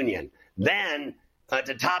a union. Then,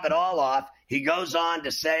 to top it all off, he goes on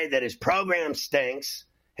to say that his program stinks,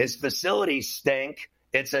 his facilities stink,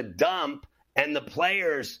 it's a dump, and the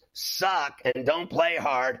players suck and don't play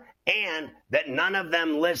hard, and that none of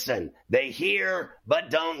them listen. They hear but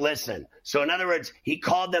don't listen. So in other words, he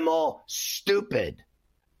called them all stupid.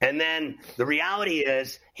 And then the reality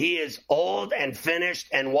is he is old and finished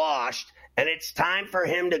and washed, and it's time for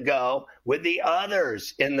him to go with the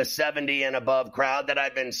others in the 70 and above crowd that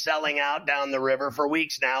I've been selling out down the river for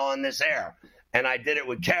weeks now on this air. And I did it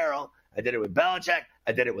with Carroll. I did it with Belichick.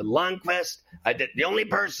 I did it with Lundqvist. The only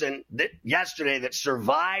person yesterday that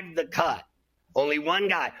survived the cut, only one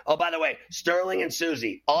guy. Oh, by the way, Sterling and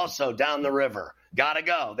Susie, also down the river. Gotta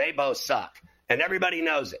go. They both suck. And everybody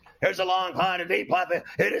knows it. Here's a long line, a deep line.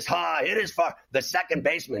 It is high. It is far. The second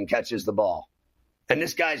baseman catches the ball. And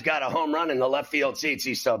this guy's got a home run in the left field seats.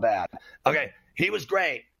 He's so bad. Okay, he was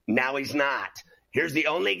great. Now he's not. Here's the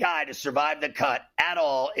only guy to survive the cut at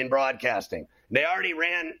all in broadcasting. They already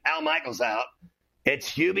ran Al Michaels out. It's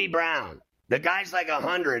Hubie Brown. The guy's like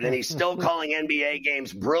 100, and he's still calling NBA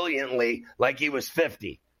games brilliantly like he was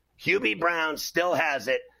 50. Hubie Brown still has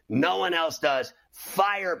it. No one else does.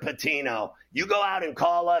 Fire Pitino. You go out and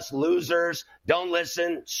call us losers. Don't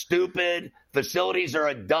listen. Stupid. Facilities are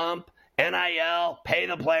a dump. NIL, pay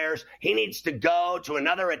the players. He needs to go to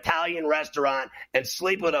another Italian restaurant and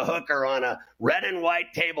sleep with a hooker on a red and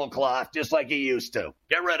white tablecloth just like he used to.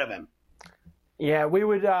 Get rid of him. Yeah, we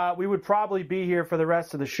would probably be here for the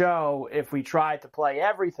rest of the show if we tried to play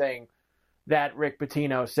everything that Rick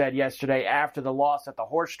Pitino said yesterday after the loss at the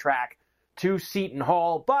horse track to Seton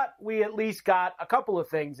Hall. But we at least got a couple of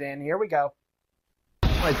things in. Here we go.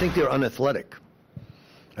 I think they're unathletic.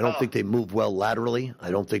 I don't think they move well laterally. I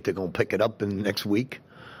don't think they're going to pick it up in the next week.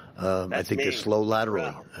 I think they're slow laterally.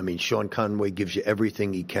 Wow. I mean, Sean Conway gives you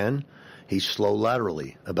everything he can. He's slow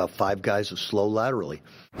laterally. About 5 guys are slow laterally.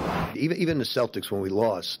 Even the Celtics, when we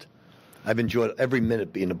lost, I've enjoyed every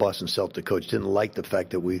minute being the Boston Celtic coach. Didn't like the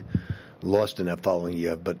fact that we lost in that following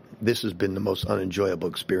year, but this has been the most unenjoyable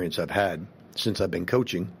experience I've had since I've been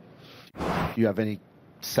coaching. Do you have any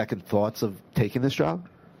second thoughts of taking this job?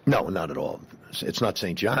 No, not at all. It's not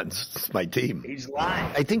St. John's. It's my team. He's lying.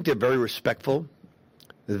 I think they're very respectful.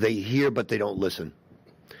 They hear, but they don't listen.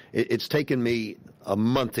 It's taken me a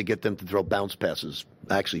month to get them to throw bounce passes.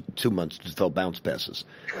 Actually, 2 months to throw bounce passes.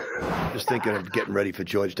 Just thinking of getting ready for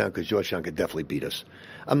Georgetown because Georgetown could definitely beat us.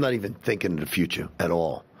 I'm not even thinking of the future at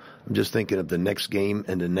all. I'm just thinking of the next game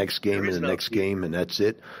and the next game and the next game, and that's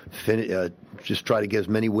it. Just try to get as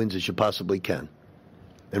many wins as you possibly can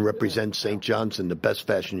and represent St. John's in the best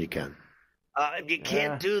fashion you can. You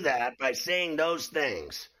can't do that by saying those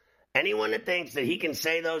things. Anyone that thinks that he can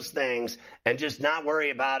say those things and just not worry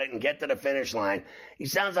about it and get to the finish line, he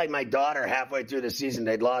sounds like my daughter halfway through the season.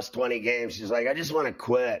 They'd lost 20 games. She's like, I just want to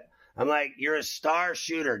quit. I'm like, you're a star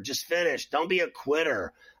shooter. Just finish. Don't be a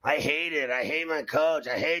quitter. I hate it. I hate my coach.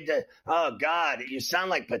 I hate the – oh, God, you sound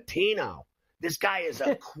like Pitino. This guy is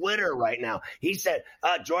a quitter right now. He said,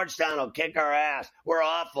 Georgetown will kick our ass. We're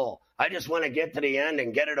awful. I just want to get to the end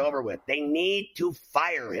and get it over with. They need to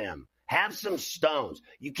fire him. Have some stones.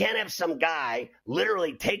 You can't have some guy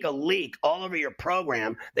literally take a leak all over your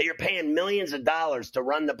program that you're paying millions of dollars to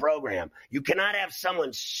run the program. You cannot have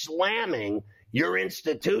someone slamming your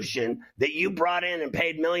institution that you brought in and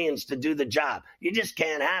paid millions to do the job. You just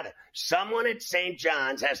can't have it. Someone at St.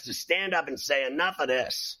 John's has to stand up and say, enough of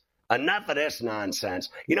this. Enough of this nonsense.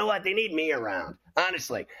 You know what? They need me around.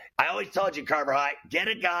 Honestly, I always told you, Carver High, get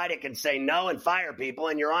a guy that can say no and fire people,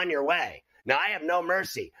 and you're on your way. Now, I have no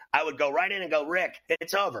mercy. I would go right in and go, Rick,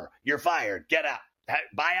 it's over. You're fired. Get out.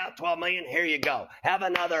 Buy out $12 million. Here you go. Have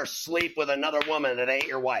another sleep with another woman that ain't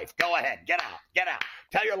your wife. Go ahead. Get out. Get out.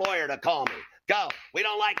 Tell your lawyer to call me. Go. We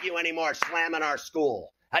don't like you anymore slamming our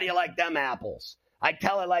school. How do you like them apples? I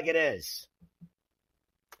tell it like it is.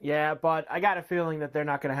 Yeah, but I got a feeling that they're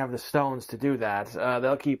not going to have the stones to do that.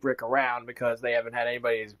 They'll keep Rick around because they haven't had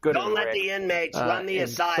anybody as good as Rick. Don't let the inmates run the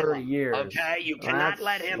asylum. 30 years. Okay? You cannot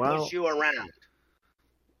let him push you around.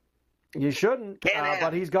 You shouldn't,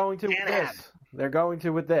 but he's going to with this. They're going to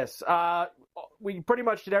with this. We pretty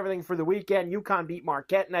much did everything for the weekend. UConn beat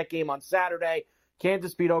Marquette in that game on Saturday.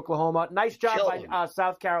 Kansas beat Oklahoma. Nice job by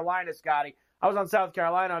South Carolina, Scotty. I was on South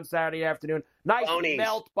Carolina on Saturday afternoon. Nice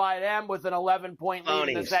melt by them with an 11-point lead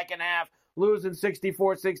in the second half, losing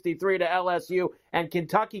 64-63 to LSU. And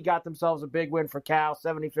Kentucky got themselves a big win for Cal,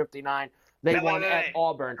 70-59. They won at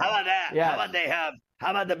Auburn. How about that? Yes. How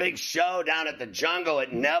about the big show down at the Jungle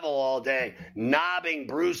at Neville all day, knobbing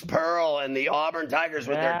Bruce Pearl and the Auburn Tigers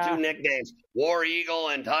with their two nicknames, War Eagle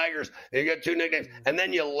and Tigers. You get two nicknames. And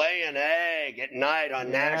then you lay an egg at night on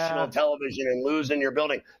national television and lose in your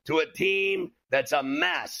building to a team that's a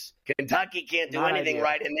mess. Kentucky can't do anything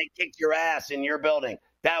right, and they kicked your ass in your building.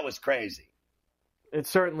 That was crazy. It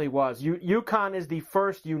certainly was. UConn is the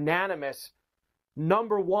first unanimous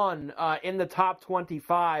number one in the top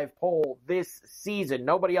 25 poll this season.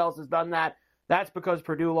 Nobody else has done that. That's because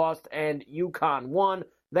Purdue lost and UConn won.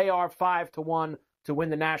 They are 5-1 to win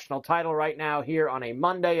the national title right now here on a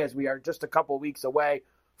Monday, as we are just a couple weeks away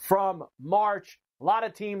from March. A lot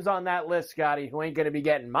of teams on that list, Scotty, who ain't going to be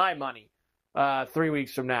getting my money 3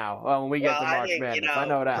 weeks from now when we get to March Madness. I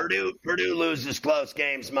know that. Purdue loses close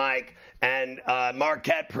games, Mike, and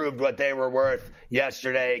Marquette proved what they were worth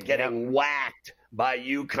yesterday, getting whacked by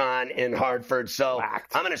UConn in Hartford. So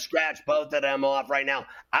I'm going to scratch both of them off right now.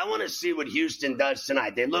 I want to see what Houston does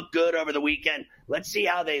tonight. They look good over the weekend. Let's see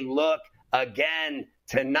how they look again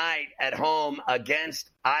tonight at home against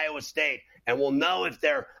Iowa State. And we'll know if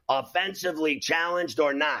they're offensively challenged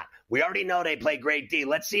or not. We already know they play great D.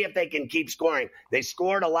 Let's see if they can keep scoring. They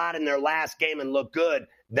scored a lot in their last game and look good.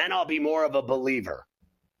 Then I'll be more of a believer.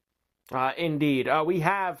 Indeed. We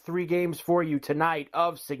have 3 games for you tonight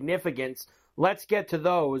of significance. Let's get to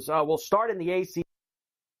those. We'll start in the ACC.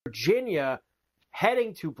 Virginia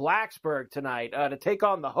heading to Blacksburg tonight to take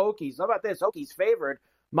on the Hokies. How about this? Hokies favored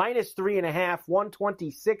 -3.5,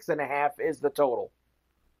 126.5 is the total.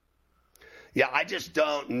 Yeah, I just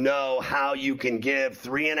don't know how you can give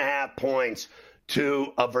 3.5 points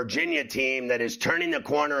to a Virginia team that is turning the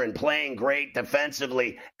corner and playing great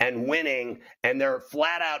defensively and winning, and they're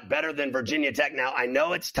flat out better than Virginia Tech. Now, I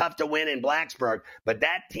know it's tough to win in Blacksburg, but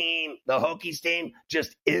that team, the Hokies team,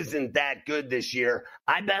 just isn't that good this year.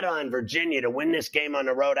 I bet on Virginia to win this game on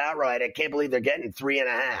the road outright. I can't believe they're getting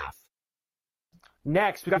 3.5.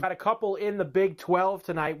 Next, we've got a couple in the Big 12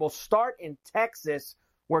 tonight. We'll start in Texas,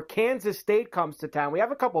 where Kansas State comes to town. We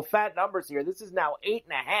have a couple fat numbers here. This is now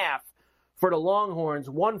 8.5 for the Longhorns.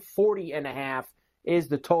 140.5 is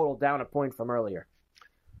the total, down a point from earlier.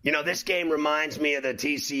 You know, this game reminds me of the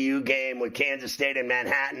TCU game with Kansas State and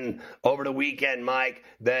Manhattan over the weekend, Mike,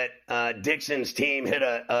 that Dixon's team hit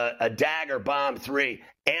a dagger bomb 3,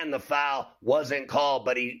 and the foul wasn't called,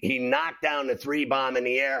 but he knocked down the 3 bomb in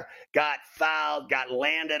the air, got fouled, got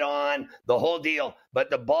landed on, the whole deal. But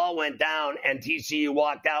the ball went down, and TCU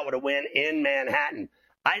walked out with a win in Manhattan.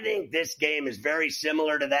 I think this game is very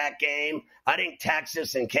similar to that game. I think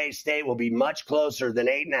Texas and K-State will be much closer than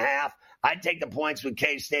 8.5. I'd take the points with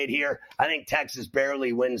K-State here. I think Texas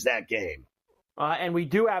barely wins that game. And we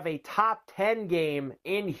do have a top 10 game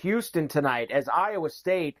in Houston tonight as Iowa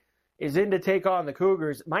State is in to take on the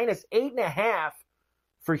Cougars. -8.5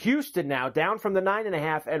 for Houston now, down from the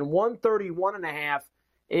 9.5, and 131.5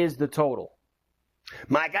 is the total.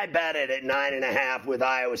 Mike, I bet it at 9.5 with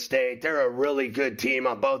Iowa State. They're a really good team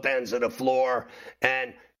on both ends of the floor,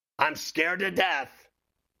 and I'm scared to death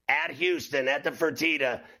at Houston, at the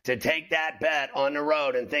Fertitta, to take that bet on the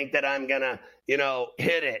road and think that I'm going to,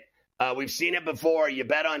 hit it. We've seen it before. You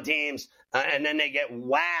bet on teams, and then they get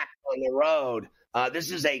whacked on the road.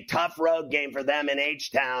 This is a tough road game for them in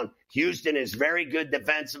H-Town. Houston is very good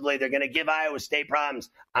defensively. They're going to give Iowa State problems.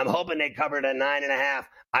 I'm hoping they covered a 9.5.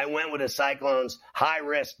 I went with a Cyclones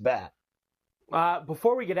high-risk bet.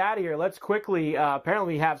 Before we get out of here, let's quickly,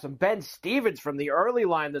 apparently we have some Ben Stevens from the early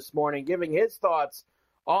line this morning giving his thoughts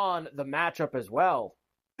on the matchup as well.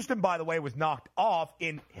 Houston, by the way, was knocked off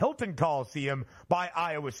in Hilton Coliseum by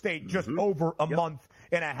Iowa State just over a month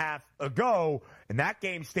and a half ago, and that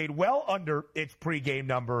game stayed well under its pregame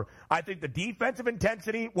number. I think the defensive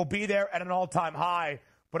intensity will be there at an all-time high,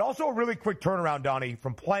 but also a really quick turnaround, Donnie,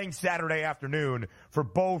 from playing Saturday afternoon for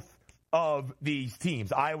both of these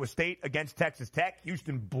teams. Iowa State against Texas Tech.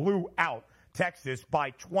 Houston blew out Texas by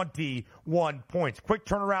 21 points. Quick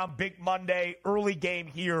turnaround, big Monday, early game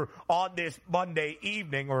here on this Monday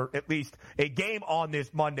evening, or at least a game on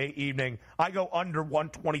this Monday evening. I go under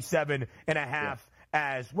 127 and a half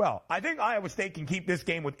as well. I think Iowa State can keep this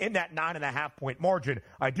game within that 9.5 point margin.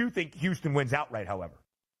 I do think Houston wins outright, however.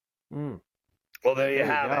 Well, there you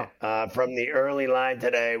have it. From the early line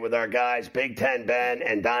today with our guys, Big Ten Ben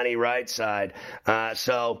and Donnie Rightside.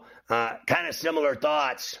 So kind of similar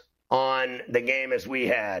thoughts on the game as we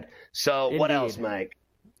had. So What else, Mike?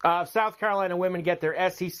 South Carolina women get their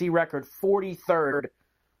SEC record 43rd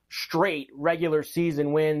straight regular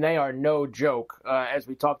season win. They are no joke, as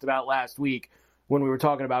we talked about last week when we were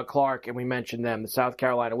talking about Clark and we mentioned them, the South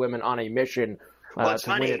Carolina women on a mission to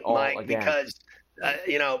win it all Mike, again. Because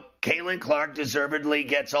Caitlin Clark deservedly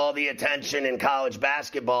gets all the attention in college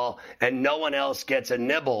basketball, and no one else gets a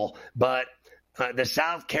nibble. But the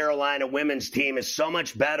South Carolina women's team is so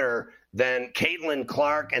much better than Caitlin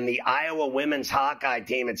Clark and the Iowa women's Hawkeye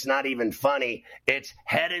team. It's not even funny. It's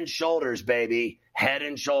head and shoulders, baby. Head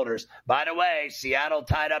and shoulders. By the way, Seattle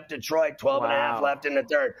tied up Detroit, 12 and a half left in the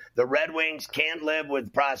third. The Red Wings can't live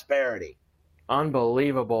with prosperity.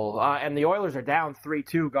 Unbelievable. And the Oilers are down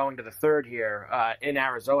 3-2 going to the third here in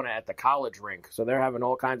Arizona at the college rink. So they're having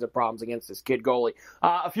all kinds of problems against this kid goalie.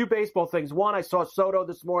 A few baseball things. One, I saw Soto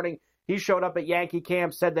this morning. He showed up at Yankee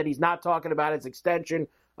camp, said that he's not talking about his extension.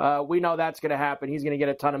 We know that's going to happen. He's going to get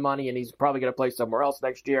a ton of money, and he's probably going to play somewhere else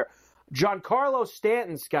next year. Giancarlo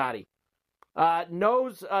Stanton, Scotty,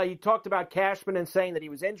 he talked about Cashman and saying that he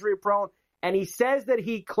was injury prone, and he says that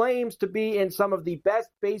he claims to be in some of the best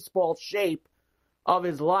baseball shape of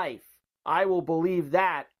his life. I will believe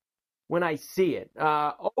that when I see it.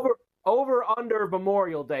 Over under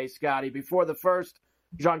Memorial Day, Scotty, before the first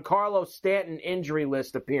Giancarlo Stanton injury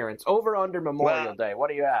list appearance. Over under Memorial Day. What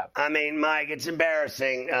do you have? I mean, Mike, it's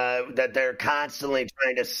embarrassing that they're constantly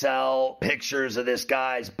trying to sell pictures of this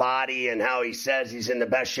guy's body and how he says he's in the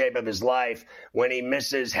best shape of his life when he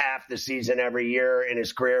misses half the season every year in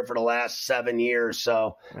his career for the last 7 years.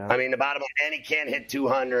 So, I mean, the bottom line, and he can't hit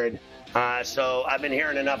 200. So I've been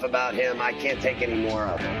hearing enough about him. I can't take any more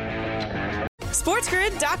of it.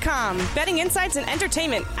 SportsGrid.com. Betting insights and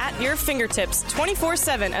entertainment at your fingertips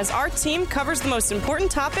 24/7 as our team covers the most important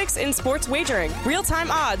topics in sports wagering. Real-time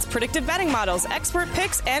odds, predictive betting models, expert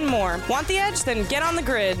picks, and more. Want the edge? Then get on the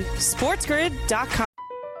grid. SportsGrid.com.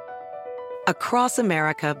 Across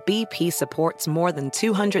America, BP supports more than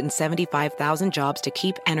 275,000 jobs to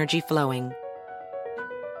keep energy flowing.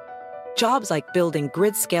 Jobs like building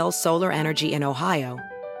grid-scale solar energy in Ohio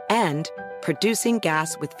and producing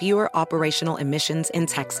gas with fewer operational emissions in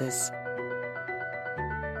Texas.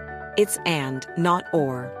 It's and, not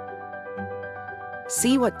or.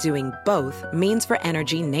 See what doing both means for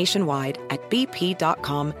energy nationwide at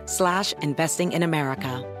bp.com/investing in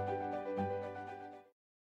America.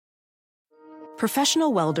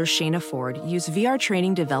 Professional welder Shayna Ford used VR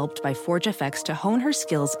training developed by ForgeFX to hone her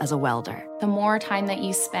skills as a welder. The more time that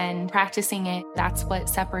you spend practicing it, that's what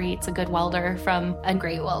separates a good welder from a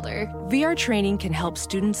great welder. VR training can help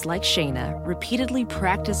students like Shayna repeatedly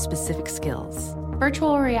practice specific skills.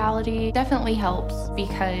 Virtual reality definitely helps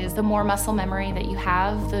because the more muscle memory that you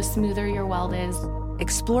have, the smoother your weld is.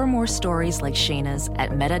 Explore more stories like Shayna's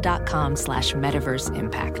at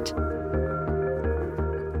meta.com/metaverseimpact.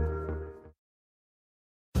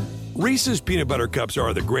 Reese's peanut butter cups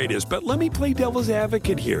are the greatest, but let me play devil's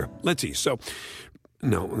advocate here. Let's see. So,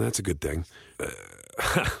 no, that's a good thing.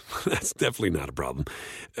 That's definitely not a problem.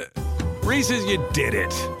 Reese's, you did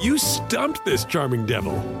it. You stumped this charming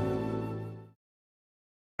devil.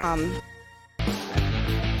 All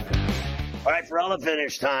right, for all the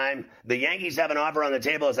finish time, the Yankees have an offer on the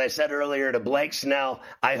table, as I said earlier, to Blake Snell.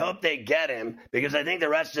 I hope they get him because I think the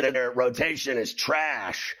rest of their rotation is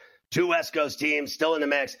trash. Two West Coast teams still in the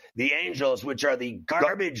mix. The Angels, which are the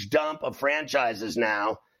garbage dump of franchises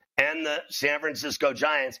now, and the San Francisco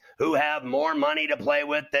Giants, who have more money to play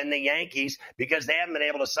with than the Yankees because they haven't been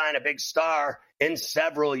able to sign a big star in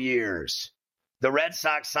several years. The Red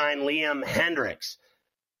Sox signed Liam Hendricks.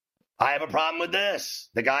 I have a problem with this.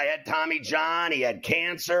 The guy had Tommy John, he had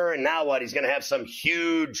cancer, and now what? He's going to have some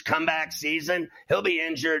huge comeback season? He'll be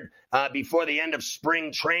injured before the end of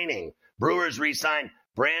spring training. Brewers re-signed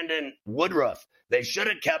Brandon Woodruff. They should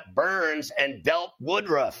have kept Burns and dealt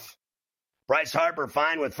Woodruff. Bryce Harper,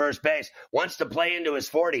 fine with first base, wants to play into his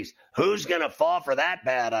 40s. Who's going to fall for that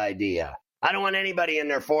bad idea? I don't want anybody in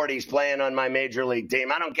their 40s playing on my major league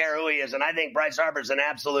team. I don't care who he is, and I think Bryce Harper's an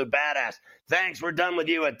absolute badass. Thanks, we're done with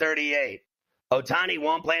you at 38. Ohtani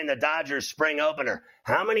won't play in the Dodgers spring opener.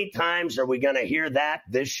 How many times are we going to hear that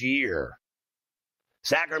this year?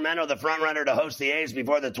 Sacramento, the frontrunner to host the A's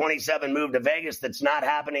before the 27 move to Vegas. That's not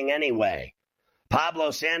happening anyway. Pablo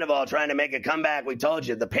Sandoval trying to make a comeback. We told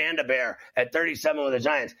you, the Panda Bear at 37 with the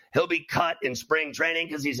Giants. He'll be cut in spring training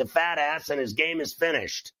because he's a fat ass and his game is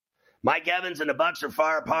finished. Mike Evans and the Bucks are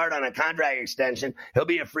far apart on a contract extension. He'll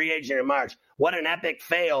be a free agent in March. What an epic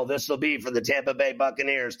fail this will be for the Tampa Bay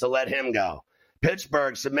Buccaneers to let him go.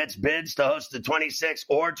 Pittsburgh submits bids to host the 26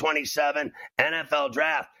 or 27 NFL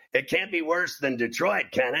draft. It can't be worse than Detroit,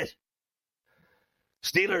 can it?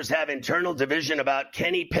 Steelers have internal division about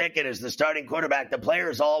Kenny Pickett as the starting quarterback. The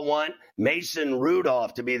players all want Mason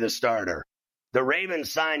Rudolph to be the starter. The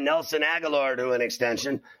Ravens signed Nelson Aguilar to an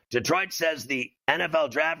extension. Detroit says the NFL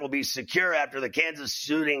draft will be secure after the Kansas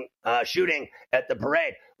shooting at the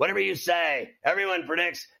parade. Whatever you say, everyone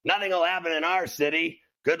predicts nothing will happen in our city.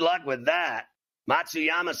 Good luck with that.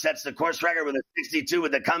 Matsuyama sets the course record with a 62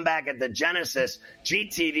 with the comeback at the Genesis.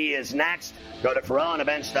 GTV is next. Go to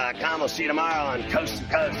FerrallOnTheBench.com. We'll see you tomorrow on Coast to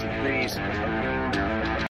Coast. Please.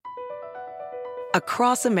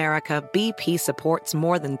 Across America, BP supports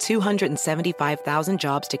more than 275,000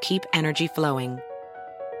 jobs to keep energy flowing.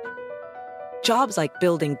 Jobs like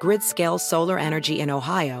building grid-scale solar energy in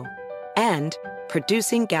Ohio and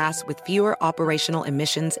producing gas with fewer operational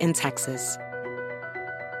emissions in Texas.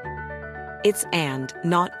 It's and,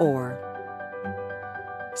 not or.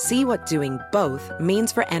 See what doing both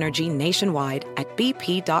means for energy nationwide at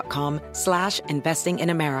bp.com/investing in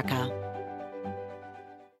America.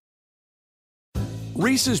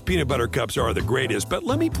 Reese's peanut butter cups are the greatest, but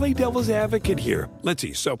let me play devil's advocate here. Let's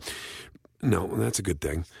see. So, no, that's a good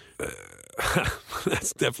thing.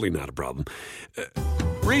 That's definitely not a problem.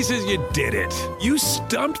 Reese's, you did it. You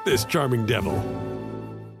stumped this charming devil.